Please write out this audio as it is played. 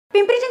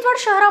पिंपरी चिंचवड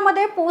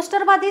शहरामध्ये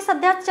पोस्टरबाजी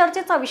सध्या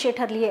चर्चेचा विषय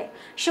ठरली आहे।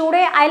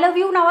 शिवडे आय लव्ह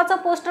यू नावाचं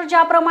पोस्टर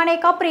ज्याप्रमाणे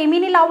एका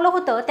प्रेमीने लावलं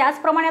होतं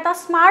त्याचप्रमाणे आता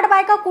स्मार्ट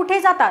बायका कुठे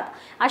जातात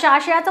अशा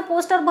आशयाचं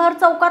पोस्टर भर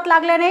चौकात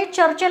लागल्याने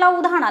चर्चेला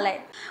उधाण आलंय।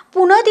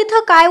 पुणे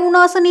तिथं काय उणं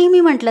असं नेहमी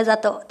म्हटलं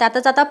जातं,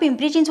 त्यातच आता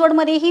पिंपरी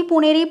चिंचवडमध्येही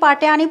पुणेरी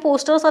पाट्या आणि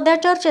पोस्टर सध्या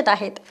चर्चेत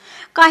आहेत।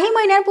 काही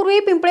महिन्यांपूर्वी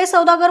पिंपळे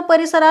सौदागर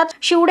परिसरात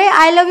शिवडे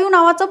आय लव्ह यू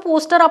नावाचं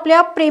पोस्टर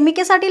आपल्या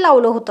प्रेमिकेसाठी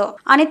लावलं होतं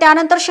आणि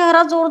त्यानंतर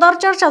शहरात जोरदार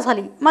चर्चा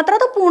झाली। मात्र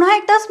आता पुन्हा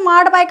एकदा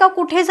स्मार्ट बायका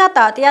कुठे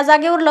जातात या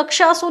जागेवर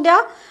लक्ष असू द्या।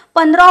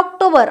 15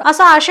 ऑक्टोबर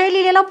असा आशय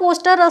लिहिलेला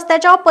पोस्टर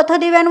रस्त्याच्या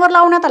पथदिव्यांवर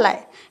लावण्यात आलाय।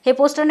 हे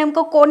पोस्टर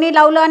नेमकं कोणी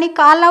लावलं आणि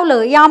का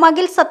लावलं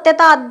यामागील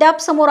सत्यता अद्याप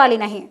समोर आली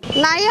नाही।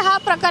 हा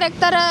प्रकार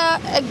एकतर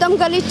एकदम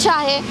गलिच्छ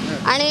आहे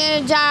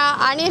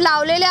आणि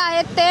लावलेले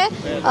आहेत ते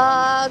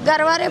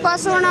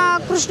गरवारेपासून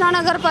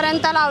कृष्णानगर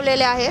पर्यंत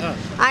लावलेले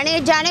आहेत आणि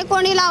ज्याने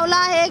कोणी लावला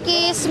आहे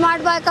की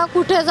स्मार्ट बायका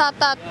कुठे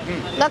जातात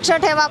लक्ष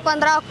ठेवा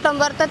 15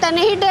 ऑक्टोबर, तर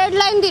त्यांनी ही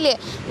डेडलाईन दिली।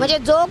 म्हणजे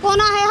जो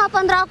कोण आहे हा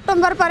 15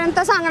 ऑक्टोबर पर्यंत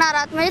सांगणार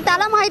आहात, म्हणजे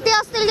त्याला माहिती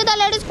असतील की त्या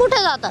लेडीज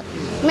कुठे जातात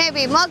मे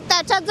बी। मग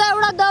त्याच्यात जर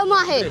एवढा दम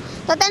आहे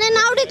तर त्याने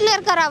नाव डिक्लेअर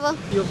करावं।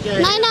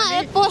 नाही ना,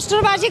 एक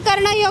पोस्टरबाजी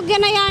करणं योग्य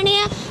नाही। आणि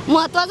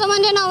महत्त्वाचं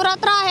म्हणजे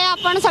नवरात्र आहे,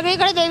 आपण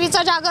सगळीकडे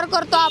देवीचा जागर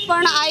करतो,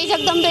 आपण आई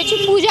जगदंबेची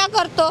पूजा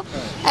करतो,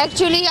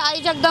 ॲक्च्युली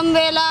आई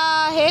जगदंबेला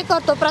हे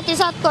करतो,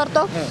 प्रतिसाद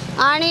करतो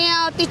आणि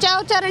तिच्या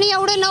चरणी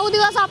एवढे 9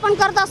 दिवस आपण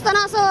करत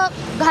असताना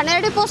असं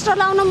घाणेरडे पोस्टर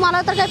लावणं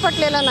मला तर काही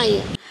पटलेलं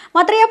नाही।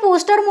 मात्र या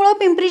पोस्टरमुळे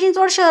पिंपरी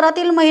चिंचवड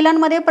शहरातील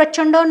महिलांमध्ये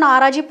प्रचंड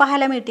नाराजी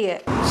पाहायला मिळते।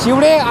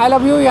 शिवडे आय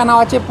लव्ह यू या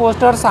नावाचे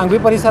पोस्टर सांगवी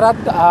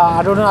परिसरात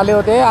आढळून आले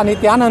होते आणि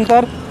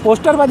त्यानंतर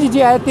पोस्टरबाजी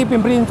जी आहे ती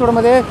पिंपरी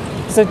चिंचवडमध्ये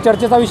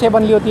चर्चेचा विषय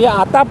बनली होती।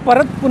 आता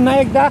परत पुन्हा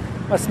एकदा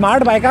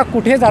स्मार्ट बायका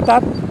कुठे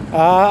जातात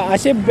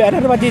असे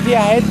बॅनरबाजी जी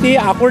आहे ती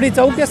आकोर्डी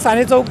चौक ते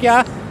साने चौक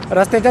या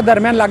रस्त्याच्या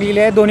दरम्यान लागलेली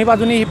आहे। दोन्ही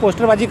बाजूनी ही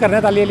पोस्टरबाजी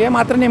करण्यात आलेली आहे।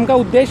 मात्र नेमका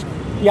उद्देश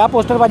या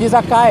पोस्टरबाजीचा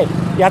काय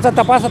याचा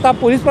तपास आता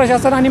पोलीस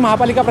प्रशासन आणि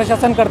महापालिका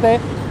प्रशासन करत आहे।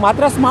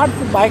 मात्र स्मार्ट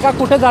बायका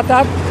कुठे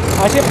जातात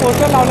असे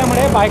पोस्टर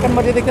लावल्यामुळे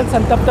बायकांमध्ये देखील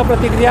संतप्त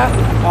प्रतिक्रिया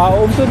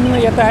उमटून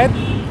येत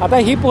आहेत। आता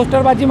ही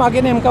पोस्टरबाजी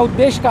मागे नेमका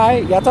उद्देश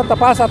काय याचा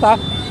तपास आता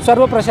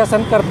सर्व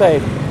प्रशासन करत आहे।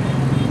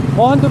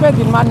 मोहन दुबे,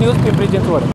 दिनमान न्यूज, पिंपरी चिंचवड।